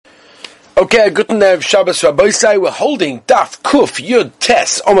Okay, guten Erev Shabbos Rabosai. We're holding Daf Kuf Yud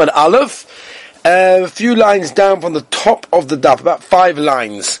Tes Omad Aleph. A few lines down from the top of the Daf, about 5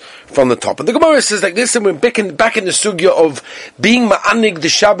 lines from the top. And the Gemara says like this, and we're back in the sugya of being ma'anig the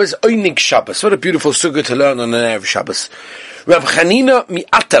Shabbos, oinig Shabbos. What a beautiful sugya to learn on an Erev Shabbos. Rav Chanina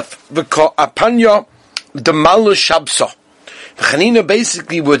mi'ataf v'ko apanya d'malu Shabso. Chanina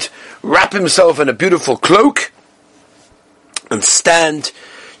basically would wrap himself in a beautiful cloak and stand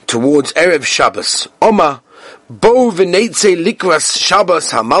towards Erev Shabbos. Oma, bo v'neitze likras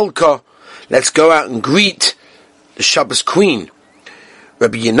Shabbos hamalka. Let's go out and greet the Shabbos queen.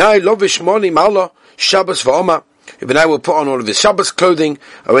 Rabbi Yanai lovish moni mala Shabbos v'oma. Rabbi Yanai will put on all of his Shabbos clothing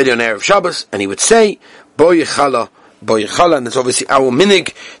already on Erev Shabbos, and he would say, bo yechala, and that's obviously our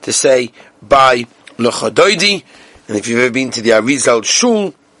minig to say, by l'chadoidi. And if you've ever been to the Arizal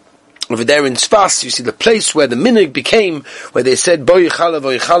Shul, over there in Sfas, you see the place where the minig became, where they said, Bo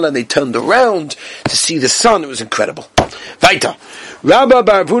Yechala, and they turned around to see the sun. It was incredible. Weiter. Rabba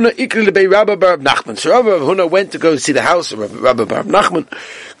Bar Huna Ikri Lebei Rabba Bar Nachman. So Rabba Bar Huna went to go see the house of Rabba Bar Nachman.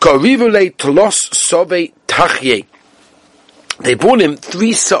 Korivule Tolos Sove Tachye. They brought him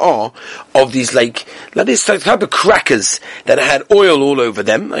 3 sa'ah of these like this type of crackers that had oil all over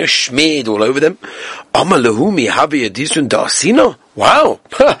them, like smeared all over them. Amalahumi Havi Adisun Dasina. Wow,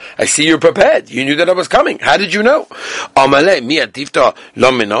 I see you're prepared. You knew that I was coming. How did you know? Amale Mia Tifta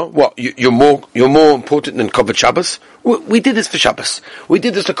Lomina. What? You're more important than Kovet Shabbos? We did this for Shabbos. We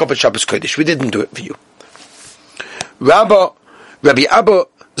did this for Kovet Shabbos Kodesh. We didn't do it for you. Rabbi Abba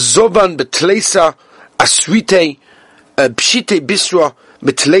Zovan Betlesa Asrite Pshite Bisra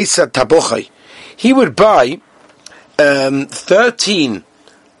Metlesa Tabochai. He would buy 13.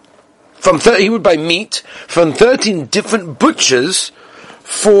 He would buy meat from 13 different butchers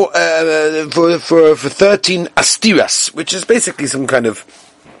for 13 astiras, which is basically some kind of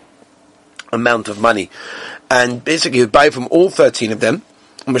amount of money. And basically he would buy from all 13 of them,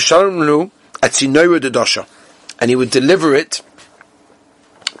 and he would deliver it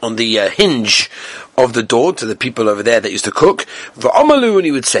on the hinge of the door to the people over there that used to cook. And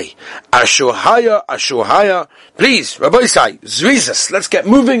he would say, Ashur Haya, please, Rabbi Isai, Zrizas, let's get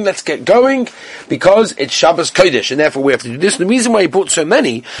moving, let's get going, because it's Shabbos Kodesh, and therefore we have to do this. And the reason why he bought so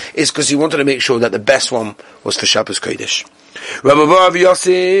many is because he wanted to make sure that the best one was for Shabbos Kodesh. Rabbi Bar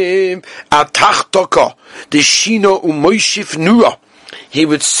Yosim, Atachtoko, Deshino Umoishif Nura. He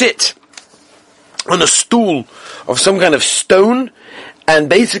would sit on a stool of some kind of stone, and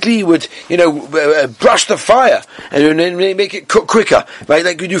basically he would, brush the fire and make it cook quicker, right?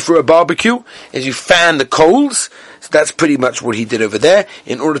 Like you do for a barbecue, as you fan the coals. So that's pretty much what he did over there,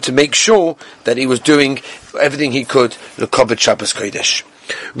 in order to make sure that he was doing everything he could l'kovet Shabbos Kodesh.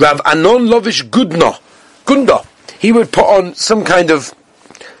 Rav Anon Lovish Gunda. He would put on some kind of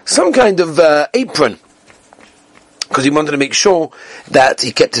apron, because he wanted to make sure that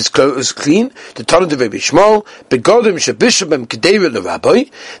he kept his clothes clean. The Talmud of Rabbi Shmuel, begodim shabishabem kedera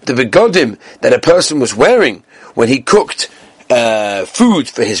l'rabbi, the begodim that a person was wearing when he cooked food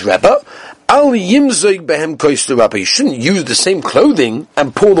for his Rebbe, al yimzoig behem kois l'rabbi. He shouldn't use the same clothing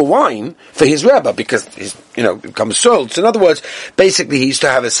and pour the wine for his Rebbe, because it becomes soiled. So in other words, basically he used to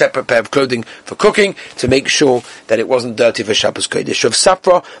have a separate pair of clothing for cooking to make sure that it wasn't dirty for Shabbos Kodesh. Of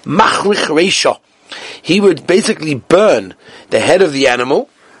Safra machrich reisha. He would basically burn the head of the animal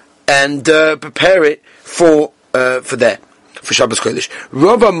and prepare it for Shabbos Kodesh.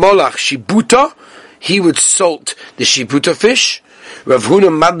 Rava Molach Shibuta, he would salt the Shibuta fish. Rav Huna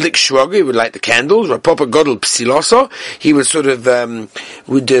Madlik Shroga, he would light the candles. Rav Papa Godel Psilosa, he would sort of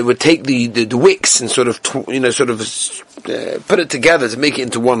would take the wicks and sort of put it together to make it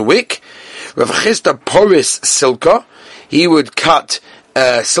into one wick. Rav Chista Poris Silka, he would cut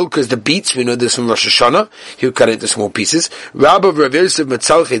silka is the beets. We know this from Rosh Hashanah. He would cut it into small pieces. Rabbi Rav Yosef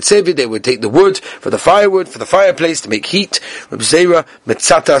Metzalchet Sevi, they would take the wood for the firewood, for the fireplace to make heat. Rabbi Zera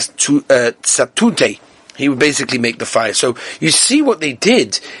Metzatas Tzatute, he would basically make the fire. So you see what they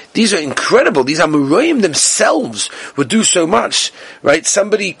did. These are incredible. These Amoraim themselves would do so much, right?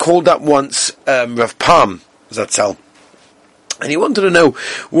 Somebody called up once Rav Palm Zatzal, and he wanted to know,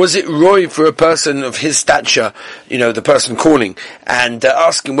 was it roy for a person of his stature, the person calling, and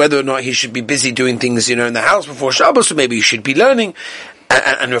asking whether or not he should be busy doing things, in the house before Shabbos, or maybe he should be learning.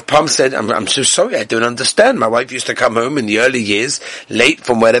 And Rav Pam said, I'm so sorry, I don't understand. My wife used to come home in the early years, late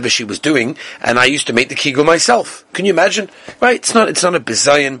from whatever she was doing, and I used to make the kegel myself. Can you imagine? Right? It's not a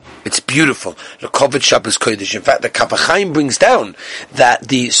bizayon. It's beautiful. L'koved Shabbos Kodesh. In fact, the Kaf HaChaim brings down that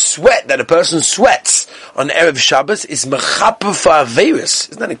the sweat that a person sweats on Erev Shabbos is mechaper for Averis.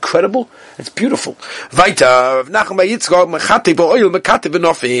 Isn't that incredible? It's beautiful. Weiter,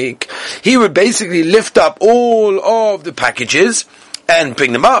 he would basically lift up all of the packages and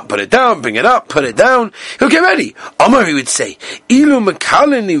bring them up, put it down, bring it up, put it down. He'll get ready. Omar, he would say, Ilu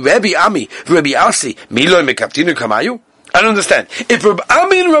mekaleni Rebbe Ami, Rebbe Asi, Milo mekaftinu kamayu? I don't understand. If Rebbe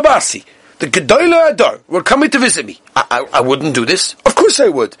Ami and Rebbe Asi, the Gedolah Adar, were coming to visit me, I wouldn't do this. Of course I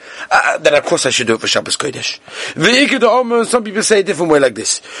would. Then of course I should do it for Shabbos Kodesh. Some people say a different way like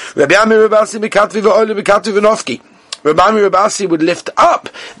this. Rebbe Ami, Rebbe Asi, mekatvi v'oile, mekatvi v'nofki. Rabbi Rabasi would lift up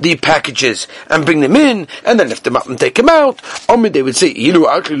the packages and bring them in, and then lift them up and take them out. They would say, if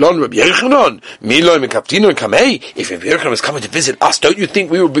Rabbi Yochanan was coming to visit us, don't you think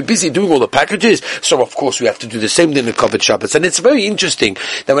we would be busy doing all the packages? So of course we have to do the same thing in Koved Shabbos. And it's very interesting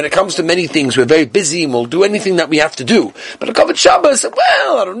that when it comes to many things, we're very busy and we'll do anything that we have to do. But in Koved Shabbos,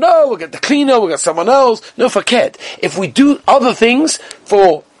 well, I don't know, we'll get the cleaner, we'll get someone else. No, forget. If we do other things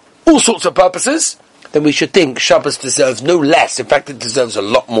for all sorts of purposes, then we should think Shabbos deserves no less. In fact, it deserves a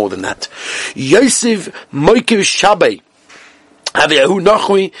lot more than that. Yosef Moikiv Shabbai.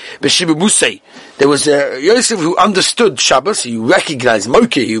 There was Yosef who understood Shabbos. He recognized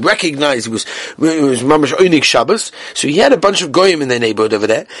Moki. He recognized he was Mamash Oinik Shabbos. So he had a bunch of goyim in their neighborhood over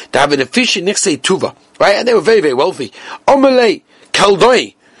there to have an efficient Nixei Tuva, right? And they were very, very wealthy. Omelei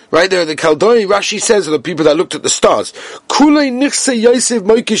Kaldoi. Right there, the Kaldoi, Rashi says, are the people that looked at the stars. Kulei Nixei Yosef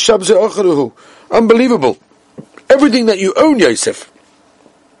Moki Shabbos Ocharuhu. Unbelievable. Everything that you own, Yosef,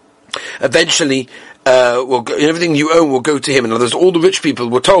 eventually, everything you own will go to him. In other words, all the rich people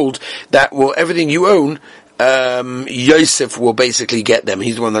were told that, everything you own, Yosef will basically get them.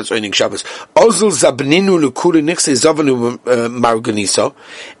 He's the one that's owning Shabbos. Ozel Zabninu Lukuli Nixei Zavanu Marganiso.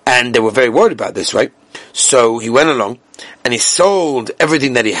 And they were very worried about this, right? So he went along, and he sold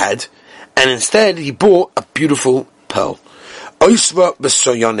everything that he had, and instead he bought a beautiful pearl. Oisva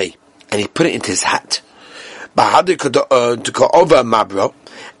Besoyone. And he put it into his hat. And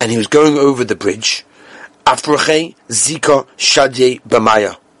he was going over the bridge. Afroche Zika Shadye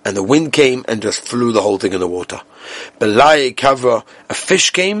Bamaya. And the wind came and just flew the whole thing in the water. Belai Kavra, a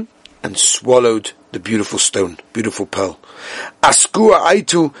fish came and swallowed the beautiful stone, beautiful pearl. Askua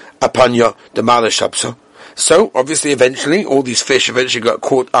Aitu Apanya the Mala Shabsa. So, obviously, eventually, all these fish eventually got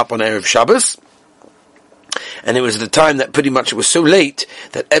caught up on Erev Shabbos. And it was the time that pretty much it was so late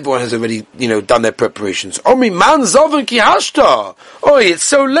that everyone has already, done their preparations. Omi man zoven ki hashta. Oh, it's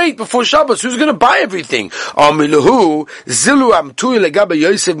so late before Shabbos. Who's going to buy everything? Omi lahu zilu amtui legaba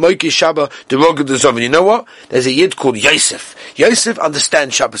Yosef moiki Shabbat derogad zoven. You know what? There's a yid called Yosef. Yosef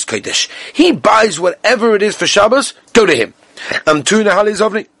understands Shabbos Kodesh. He buys whatever it is for Shabbos. Go to him. They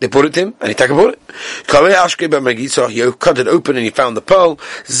brought it to him, and he bought it. He cut it open and he found the pearl.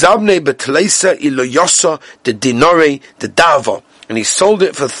 Zabne betleisa iloyosa the dinore the dava. And he sold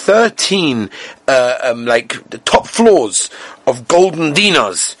it for 13, the top floors of golden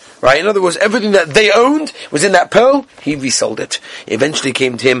dinars. Right? In other words, everything that they owned was in that pearl. He resold it. It eventually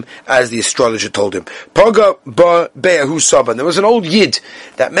came to him as the astrologer told him. Paga bar be'ahu saban. There was an old yid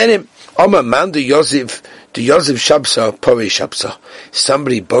that met him. Omar man de Yosef Shabsa, Pore Shabsa.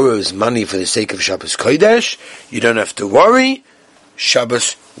 Somebody borrows money for the sake of Shabbos Kodesh, you don't have to worry,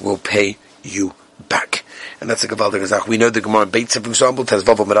 Shabbos will pay you back. And that's a Gavaldik Azach. We know the Gemara in Beitza, for example, tells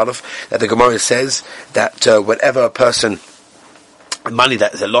Vav Amud Aleph, that the Gemara says that whenever a person, money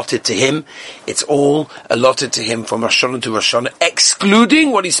that is allotted to him, it's all allotted to him from Rosh Hashanah to Rosh Hashanah,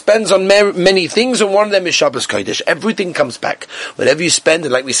 excluding what he spends on many things, and one of them is Shabbos Kodesh. Everything comes back. Whatever you spend,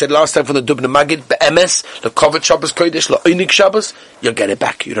 and like we said last time from the Dubna Magid, Be'emes, the Koved Shabbos Kodesh, the Oinik Shabbos, you'll get it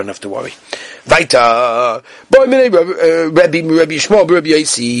back. You don't have to worry. Vaita, Rabbi Yishmael, Rabbi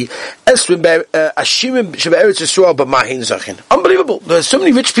Yossi, Esrim, Ashirim, Sheba Eretz Yisrael, but Mahin Zachin. Unbelievable. There's so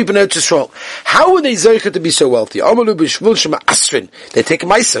many rich people in Eretz Yisrael. How are they Zaycha to be so wealthy? Amalu B'Shvul Shema Asrin. They take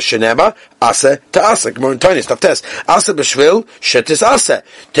Maisa, Shenema, Asa to Asa. Gemara in Tiny, stuff test. Asa B'Shvil, Shetis Asa.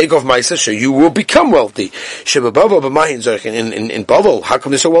 Take off Maisa, so you will become wealthy. Sheba Bavel, but Mahin Zachin. In Bavel, how come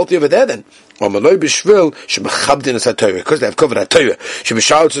they're so wealthy over there then? Because they have covered that Torah.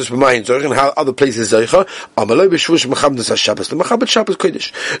 And how other places Zaycha. The Machabed Shabbos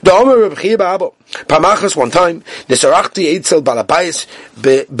Kodesh. The Omer Reb Chia Ba'abo. Pamachas one time, Nesarachti Eitzel Balabayis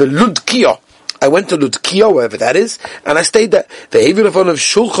Beludkia. I went to Lutkia, wherever that is, and I stayed there. The Havil of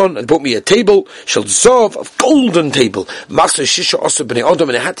Shulchan, and brought me a table, Shel Zov, a golden table. Master Shisha Osa B'nei Adam,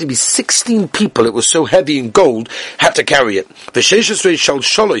 and it had to be 16 people. It was so heavy in gold, had to carry it. The Sheshesrei Shel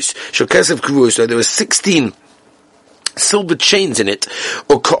Shalois, Shel Kesef Kavur, so there were 16 silver chains in it,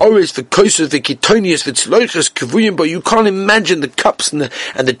 or ka'ores for kosos for kitonius for tzloiches kavuyim, but you can't imagine the cups and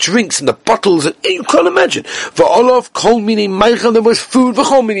the drinks and the bottles, and you can't imagine. For Olaf kol mini meichel, there was food for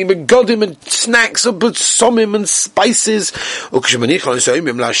kol mini megodim and snacks of somim and spices. Ukshemanichal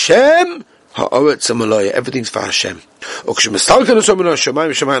soimim laShem ha'oretz amaloya, everything's for Hashem. Ukshemestalkan soimim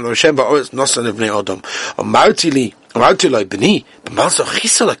laShemayim shemayim laShem va'oretz nosan of bnei Adam. Amartili how'd you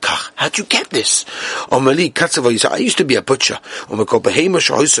get this? I used to be a butcher.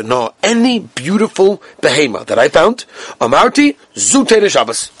 Any beautiful behema that I found,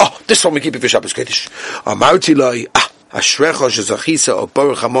 this one we keep it for Shabbos Kodesh.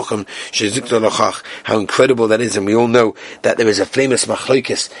 How incredible that is, and we all know that there is a famous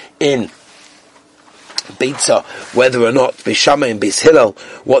machlokes in Beitza, whether or not Beis Shammai and Beis Hillel,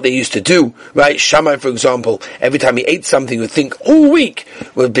 what they used to do, right? Shammai, for example, every time he ate something, would think all week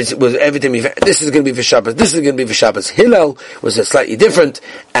was every time this is going to be for Shabbos, this is going to be for Shabbos. Hillel was slightly different,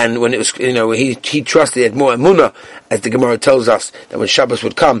 and when it was, he trusted, he had more emunah, as the Gemara tells us, that when Shabbos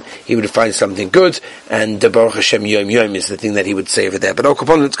would come, he would find something good, and the Baruch Hashem Yom Yom is the thing that he would say over there. But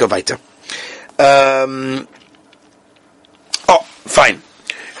let's go weiter. Fine.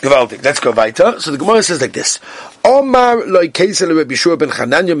 Gewaltig. Let's go weiter. So the Gemara says like this. Omar loy keisel Rabbi Yeshua ben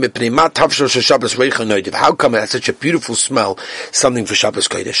Chananya mipnei ma tavshel shel Shabbos reicha noidev. How come it has such a beautiful smell, something for Shabbos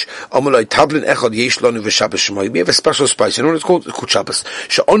Kodesh? Omar loy tablin echad yesh lanu v'Shabbos shemoy. We have a special spice. You know what it's called? It's called Shabbos.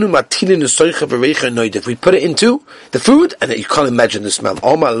 She'onu matilin u'soicha v'reicha noidev. We put it into the food, and you can't imagine the smell.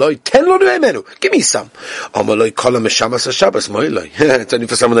 Omar loy ten lanu emenu. Give me some. Omar loy kolam meshamas haShabbos moy loy. It's only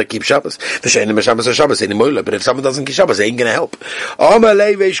for someone that keeps Shabbos. V'she'enim meshamas haShabbos any moy loy. But if someone doesn't keep Shabbos, they ain't gonna help. Omar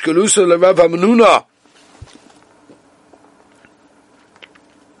lei veish gelusa l'Rav Hamnuna.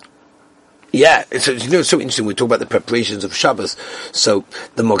 Yeah, it's so interesting. We talk about the preparations of Shabbos. So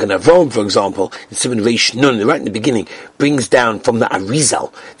the Magen Avraham, for example, in Siman Reish Nun, right in the beginning, brings down from the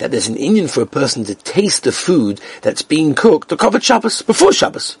Arizal that there's an inyan for a person to taste the food that's being cooked to cover Shabbos, before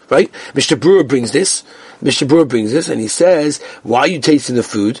Shabbos, right? Mr. Brewer brings this, and he says, why are you tasting the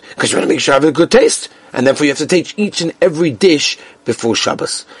food? Because you want to make sure I have a good taste. And therefore you have to taste each and every dish before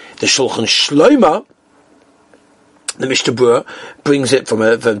Shabbos. The Shulchan Shloima, the Mishnah Berurah, brings it from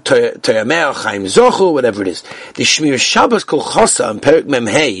Torah Me'ah, Chaim Zochel, whatever it is. The Shmir Shabbos Kol Chosa and Perek Mem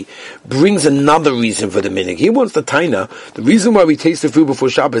Hey brings another reason for the minhag. He wants the taina. The reason why we taste the food before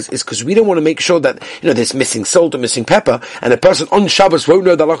Shabbos is because we don't want to make sure that, there's missing salt or missing pepper, and a person on Shabbos won't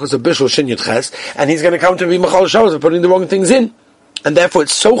know the halachos of Bishul Shin Yud Ches, and he's going to come to be Machal Shabbos for putting the wrong things in. And therefore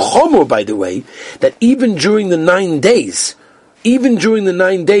it's so chomer, by the way, that even during the 9 days,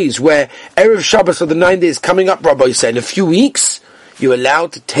 where Erev Shabbos for the 9 days coming up, Rabbi said, in a few weeks, you're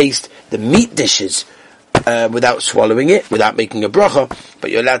allowed to taste the meat dishes without swallowing it, without making a bracha,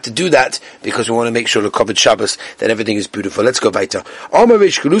 but you're allowed to do that because we want to make sure to cover Shabbos, that everything is beautiful. Let's go weiter. What's the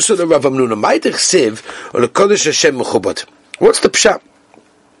pshat?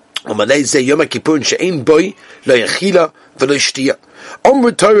 At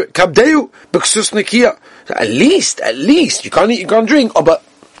least, you can't drink, but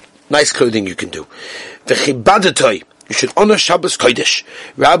nice clothing you can do. You should honor Shabbos Kodesh.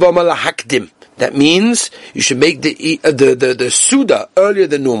 That means you should make the Suda earlier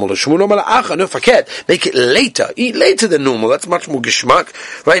than normal. No, forget. Make it later. Eat later than normal. That's much more geschmack,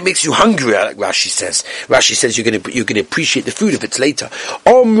 right? It makes you hungrier, like Rashi says. Rashi says you can appreciate the food if it's later.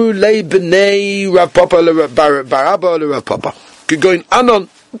 Going on.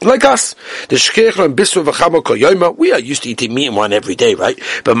 Like us, we are used to eating meat and wine every day, right?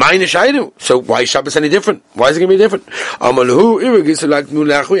 But mine is Shainu. So why is Shabbos any different? Why is it going to be different?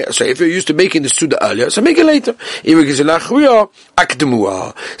 So if you're used to making the Suda earlier, so make it later.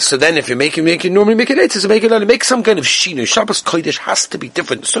 So then if you normally make it later, so make it earlier. Make some kind of shinu. Shabbos Kodesh has to be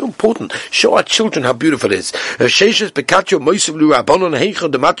different. It's so important. Show our children how beautiful it is.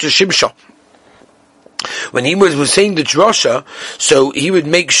 When he was saying the drasha, so he would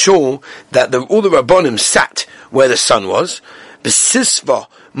make sure that all the Rabbanim sat where the sun was. And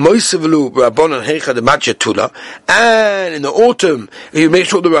in the autumn, he would make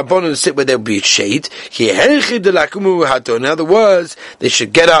sure the Rabbanim sit where there would be shade. In other words, they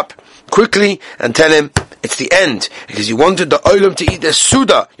should get up quickly and tell him, It's the end, because he wanted the Olam to eat their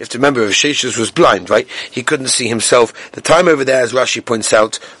Suda. You have to remember, Rav Sheshes was blind, right? He couldn't see himself. The time over there, as Rashi points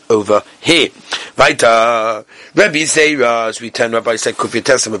out, over here. Vaita, Rabbi Zeira, as we turn, Rabbi said, Kufya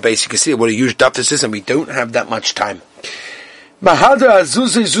Tesla, base, you can see what a huge daf this is, and we don't have that much time. Mahadra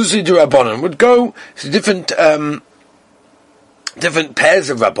Zuzi du Rabbanon would go to different pairs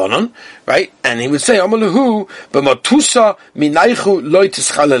of Rabbanon, right? And he would say, Amalahu, b'matusa minaychu loy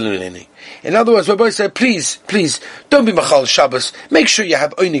tischaleluleni. In other words, Rabbi said, please, don't be Machal Shabbos. Make sure you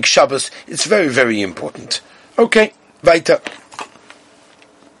have Oinik Shabbos. It's very, very important. Okay, weiter.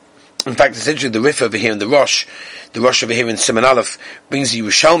 In fact, essentially the Rif over here in the Rosh over here in Siman Aleph brings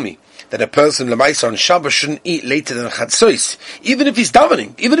Yerushalmi that a person Lamaisa on Shabbos shouldn't eat later than Chatzos, even if he's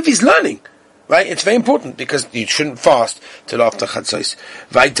davening, even if he's learning. Right? It's very important because you shouldn't fast till after Chatzos.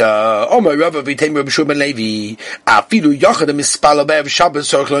 Vaita, Omer Rabba Vitem Rabbi Shua ben Levi, Afilu Yachad Mispala Be'ev Shabbos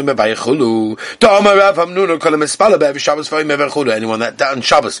Sorchloim Vayechulu. To Omer Rabba Hamnuna Kol Mispala Be'ev Shabbos Vayechulu. Anyone that on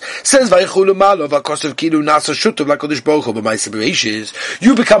Shabbos says Vayechulu Malo Vakosav Kilu Nasa Shutuv Lakodesh Baruch Hu B'Maaseh Bereishis.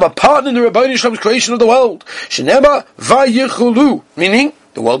 You become a partner in the Rabbeinu Shalom's creation of the world. Shenema Vayechulu, meaning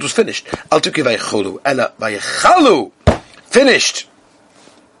the world was finished. Al Tuki Vayechulu Ela Vayechalu, finished.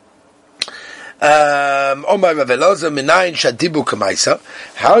 How do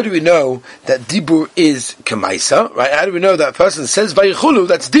we know that dibur is kamaisa? Right? How do we know that a person says vayichulu,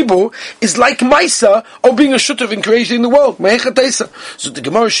 that's dibur, is like maisa or being a shutav in creating the world? So the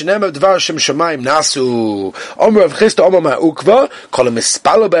Gemara shenem dvar Hashem shamayim nasu Omer Rav Chisda Omer ma'ukva kol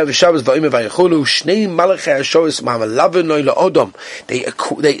mispalo be'ev Shabbos va'im vayichulu shnei malachei hashoros ma'alavin la'odom.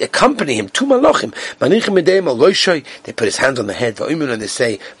 They accompany him, two malachim manichim medeim al roshoi. They put his hands on the head va'im and they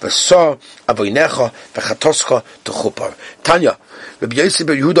say v'sar avoy Necha v'chatoscha to chupar. Tanya, Rabbi Yosef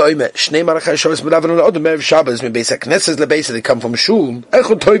bar Yehuda Omer, Shnei Malachei Shabbos Medaven on Odom Erev Shabbos, min Beis HaKnesses leBeis, they come from shul.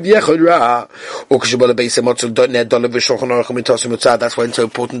 Echad Tov Yechad Ra, Uksheba leBeis HaMotzul Ned Dolav v'Shulchan Aruch Mitosim Utzad. That's why it's so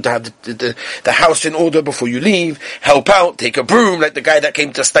important to have the house in order before you leave. Help out, take a broom, like the guy that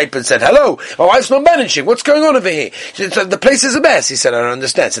came to Stipe and said, "Hello, my wife's not managing. What's going on over here? The place is a mess." He said, "I don't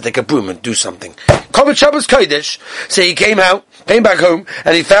understand." So take a broom and do something. Kovet Shabbos Kodesh. So he came back home,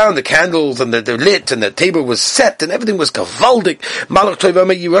 and he found the candles and the lit, and the table was set, and everything was kavaldik. Malach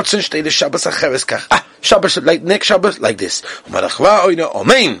Toivama Yiratzin Shtei Shabbos Acheres Kach. Shabbos, like next Shabbos, like this. Malach Ra Oina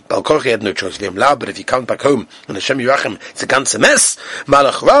Amen. Balkorchi had no choice. V'im La, but if you come back home and Hashem Yirachem, it's a ganze mess.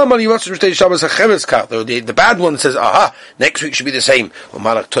 Malach Ra Mal Yiratzin Shtei Shabbos Acheres Kach. The bad one says, aha, next week should be the same.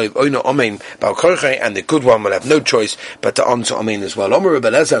 Malach Toiv Oina Amen. Balkorchi, and the good one will have no choice but to answer Amen as well. Omer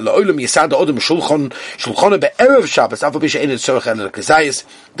Rebbe Lezer LaOlam Yisad Odom Shulchon Be'erev Shabbos. Afa B'She'en Tzorech El Kazayis.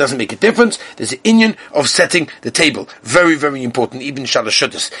 Doesn't make a difference. There's an inyan of setting the table. Very, very important. Even Shalosh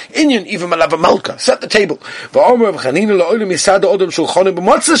Shudas. Inyan, even Malava Malka. Set the table.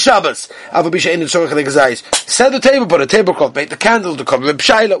 Set the table, put a tablecloth, make the candle, the cover,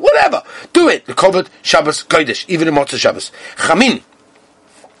 Shaila, whatever. Do it. The covered Shabbos Kodesh, even in Motzah Shabbos. Chamin.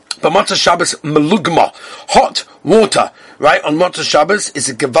 But Motzah Shabbos melugma, hot water, right? On Motzah Shabbos is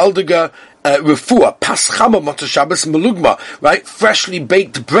a gewaldiger refuah, paschama Motzah Shabbos melugma, right? Freshly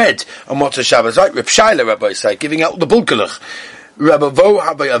baked bread on Motzah Shabbos, right? Reb Shaila, Rabbi say, giving out the bulkelach. Rabbi Vo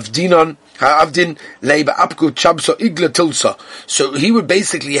Habay Avdinon Avdin Leiba Apku Chabso Igla Tilsa. So he would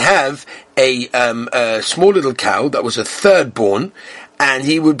basically have a small little cow that was a third born, and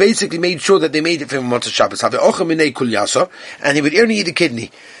he would basically make sure that they made it for him on Motzah Shabbos. And he would only eat a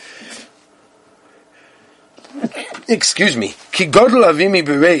kidney. Excuse me. When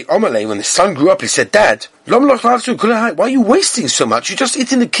the son grew up, he said, "Dad, why are you wasting so much? You're just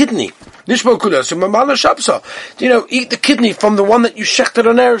eating the kidney. Eat the kidney from the one that you shechted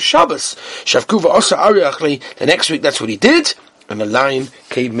on Erev Shabbos." The next week, that's what he did, and the lion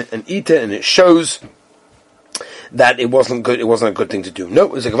came and ate it, and it shows that it wasn't good. It wasn't a good thing to do. No,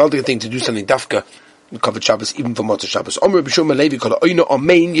 it was a gewaltige thing to do something dafka. Covered Shabbos, even for Motzah Shabbos. Omer B'Shuma Levi called Oina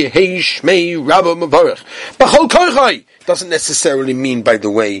Amen Yehei Shmei Rabba Mavarech. B'chol Koichai doesn't necessarily mean, by the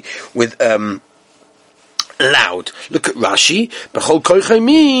way, with loud. Look at Rashi. B'chol Koichai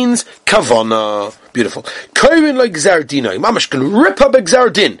means kavana. Beautiful. Koirin like Gzardino. Mamash can rip up a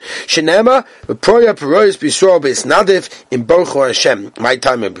Gzardin. Shenema, Proya Perois, Bisroa, Bis Nadif, in Borcho Hashem. My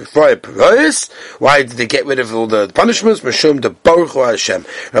time in Proya Perois. Why did they get rid of all the punishments? Mashum the Borcho Hashem.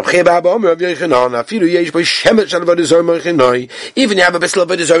 Even you have a bit of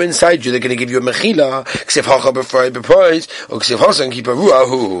Avodah inside you, they're going to give you a Mechila. Ksef Hacha B'Proya Perois, or Ksef Hasan Keep a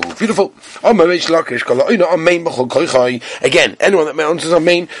Ruahu. Beautiful. Again, anyone that answers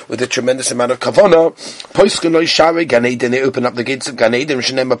Amen with a tremendous amount of Kavanah, Chanina, Poiskenoi Shari Gan Eden, they open up the gates of Gan Eden,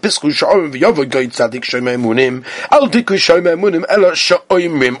 Shanema Pisku Sha'om V'Yavo Goit Tzadik Shomei Munim, Al Diku Shomei Munim, Ela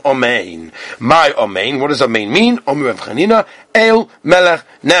Sha'oimrim Omein. My Omein, what does Omein mean? Omer of Chanina, El Melech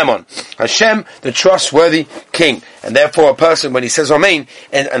Ne'eman. Hashem, the trustworthy king. And therefore a person, when he says Amen,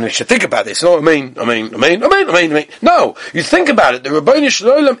 and we should think about this, no, Amen. No, you think about it, the Rabbeinu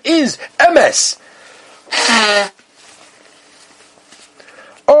Shalom is MS.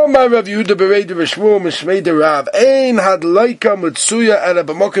 Omar Rav Yehuda Bereida B'Shmuel Mishmei de Rav Ein Had Laika Mutsuya Ela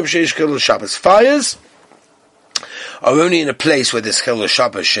B'Mokim Sheish Chilul Shabbos. Fires are only in a place where there's Chilul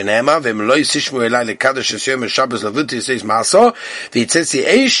Shabbos. Shenema V'im Lo Yisishmu Elai Lekadosh Yom Shabbos Levuti Yisais Maasah V'Yitzesi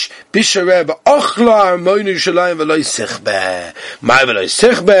Eish Bishareh B'Ochla Armoinu Shalayim V'Lo Yisichbeh Mai V'Lo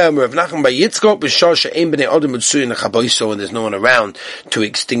Yisichbeh Rav Nachman Bar Yitzchok B'Shah She'ein B'nei Adam Mutsuya Nechaboiso, and there's no one around to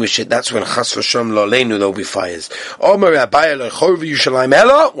extinguish it. That's when Chas V'Shem Lo Aleinu there will be fires. Omer Rabbi Lo Chorv Yushalayim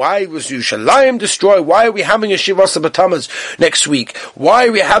Ela. Why was Yushalayim destroyed? Why are we having a Shivasa B'Tamaz next week? Why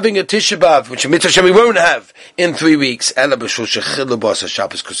are we having a Tisha B'Av, which Mitzvah we won't have in 3 weeks? Ela b'shul shechilu b'asa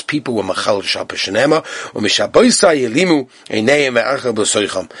Shabbos, because people were machal Shabbos shenema u'mishaboisa yelimu eineim ve'achel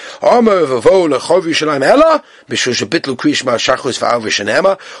b'soicham. Amar v'vo lechov Yushalayim Ela b'shul shebitlu kriyish ma'ashachos v'av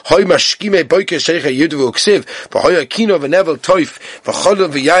v'shenema hoy mashkimei boiker sheicha yudu v'uksiv v'hoy akino v'nevel toif v'cholu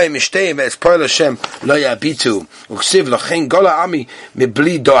v'yayim mishteim ve'espoil Hashem lo yabitu uksiv lachen gola ami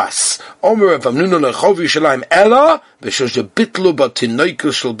mibli doas. Amar v'amnunu lechov Yushalayim Ela b'shul shebitlu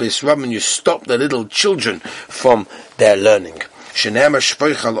b'tinoikel shel beis Rabban, and you stop the little children from their learning. Shenema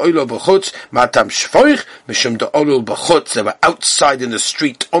shvoich al oilo b'chutz, matam shvoich, mishum de olul b'chutz. They were outside in the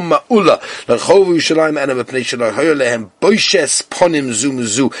street. Omma ula, l'chov Yushalayim ena v'pnei shaloi hoyo lehem boishes ponim zu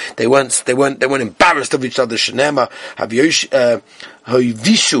muzu. They weren't embarrassed of each other. Shenema havyosh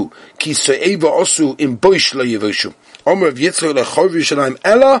hoyvishu ki so'eva osu im boish lo yevoshu. Omer of Yitzchak lechov Yushalayim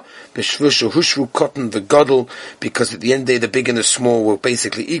Ela b'shvushu hushvu cotton v'gadol, because at the end of the day the big and the small were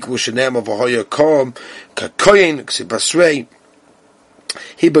basically equal. Shenema v'hoya kom kakoyin ksibasrei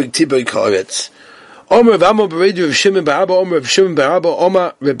hiboy tiboy ka'aretz. Omer of Amo Beredu of Shimon Barabba, Omer of Shimon Barabba,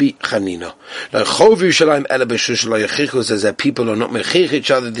 Omer Rabbi Chanina. Lechov Yushalayim Ela b'shvushu lo yechichu, says that people are not mechich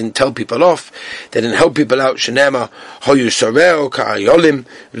each other, didn't tell people off, they didn't help people out. Shenema hoyu soreo ka'ayolim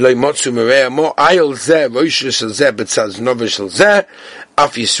lo motzu merea mo ayol zeh roish shel zeh b'tzaz nover shel zeh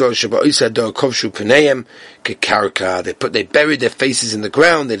af Yisrael sheba'isa do kovshu p'neihem kekarka. They buried their faces in the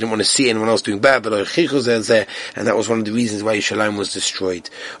ground. They didn't want to see anyone else doing bad, but and that was one of the reasons why Yushalayim was destroyed.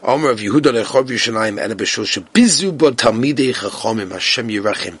 Omer of Yehuda lechov Yushalayim Ela b'shul shebizu bo talmidei chachomim Hashem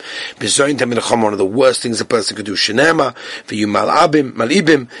yirachim. Bezoin tamid chachom, one of the worst things a person could do. Shenema v'yu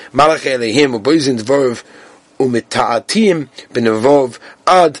malibim malach elehim u'boizin dvorov u'mita'atim b'nevov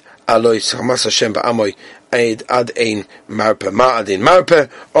ad aloi chamas Hashem ba'amoy ad ein marpe ma'adin marpe.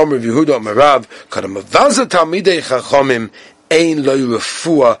 Omer Yehuda Omer Rav kadam mavaza talmidei chachomim ein lo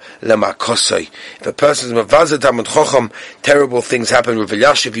refuah lemakosai. If a person is mavaza talmid chacham, terrible things happen. Rav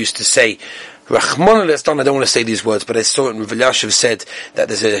Elyashiv used to say, Rachmana litzlan, I don't want to say these words, but I saw it, and Rav Elyashiv said that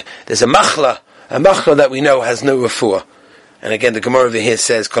there's a machla that we know has no refuah. And again, the Gemara over here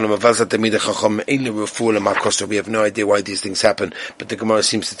says, we have no idea why these things happen, but the Gemara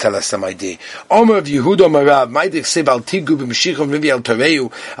seems to tell us some idea. Omer of Yehuda Marav, Maidik Sib al Tigu b'Mashiach Vimvi al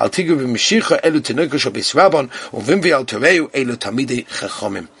Toreu, al Tigu b'Mashiach elu Tinoka Shobis Rabban, Vimvi al Toreu elu Tamidei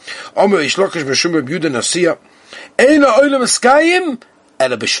Chachomim. Omer Ishlokish Meshum Reb Yehuda Nasiya, Eina Olam Eskayim,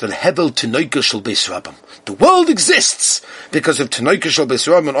 Ela b'Shvel Hebel Tinoka Shel Beis Rabban. The world exists because of Tinoka Shel Beis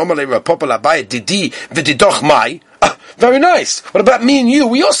Rabban. Omer Le Rapopel Abayit Didi V'Didoch Mai. Very nice. What about me and you?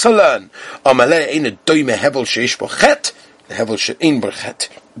 We also learn. How can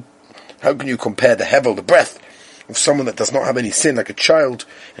you compare the hevel, the breath, of someone that does not have any sin, like a child,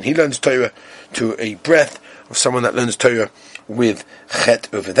 and he learns Torah, to a breath of someone that learns Torah with chet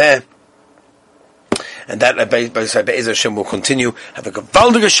over there? And that Be'ez Hashem will continue. Have a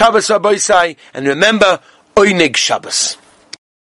gewaldige Shabbos, Rabbi Isai, and remember, Oinig Shabbos.